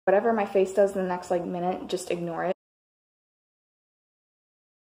Whatever my face does in the next like minute, just ignore it.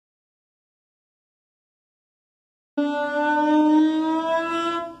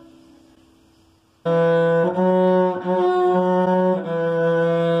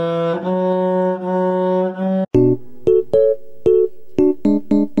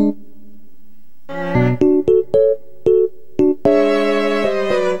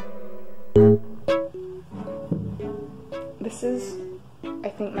 This is, I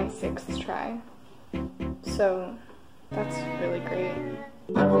think, my 6th try, so that's really great.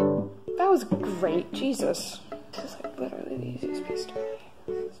 That was great, Jesus. This is like literally the easiest piece to play.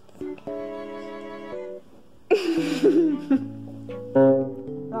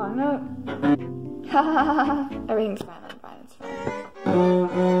 Wrong note. Ha ha ha ha. Everything's fine, I'm fine, it's fine.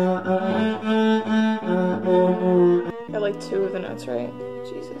 Got like 2 of the notes right.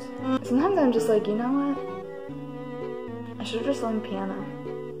 Jesus. Sometimes I'm just like, you know what? I should have just learned piano.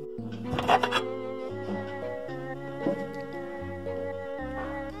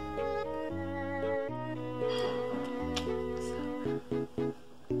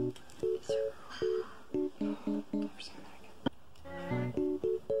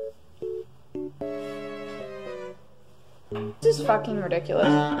 This is fucking ridiculous.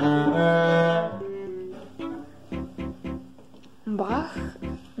 Bach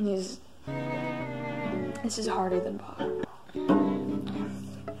is... This is harder than Bach. I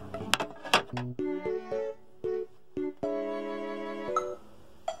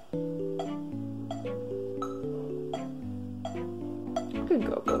could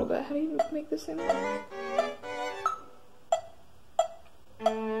go up a little bit. How do you make this thing work?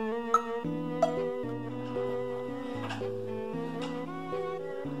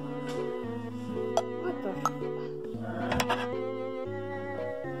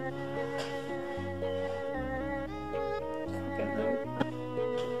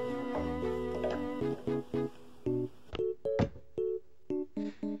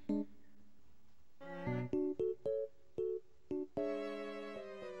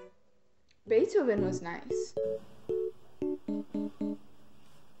 Beethoven was nice.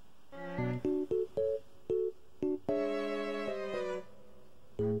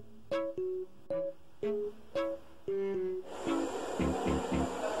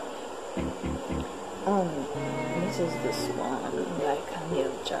 This is the Swan by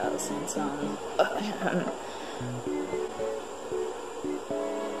Camille Charleson's song.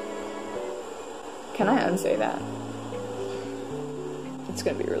 Can I unsay that? It's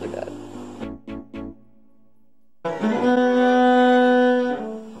gonna be really bad.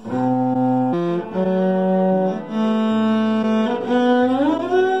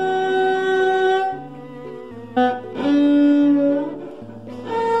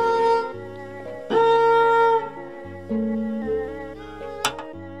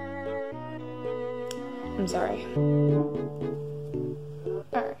 I'm sorry.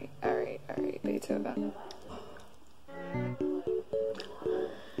 Alright, Beethoven.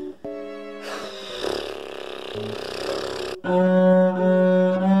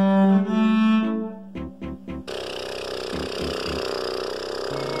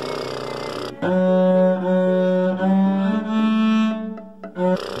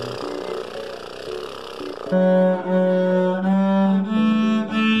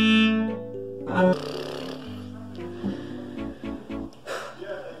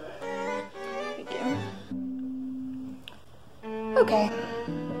 Okay.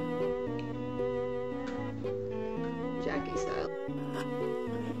 Jackie style.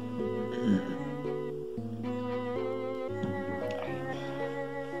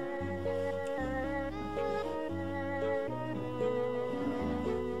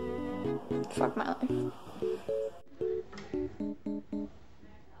 Fuck my life.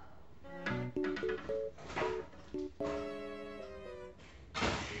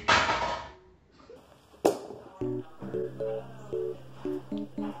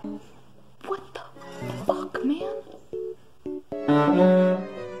 What the fuck, man?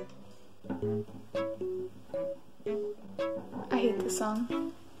 I hate this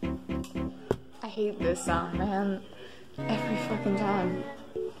song. I hate this song, man. Every fucking time.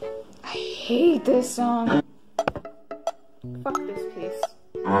 I hate this song. Fuck this piece.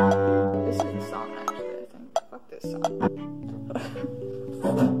 This is the song, actually, I think. Fuck this song.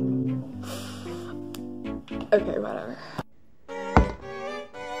 Okay, whatever.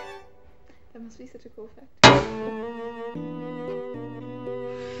 That must be such a cool effect.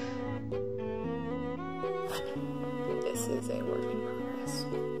 This is a work in progress.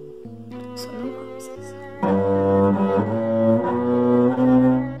 So no promises.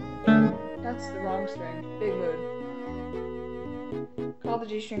 That's the wrong string. Big mood. Call the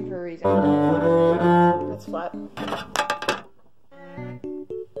G string for a reason. That's flat.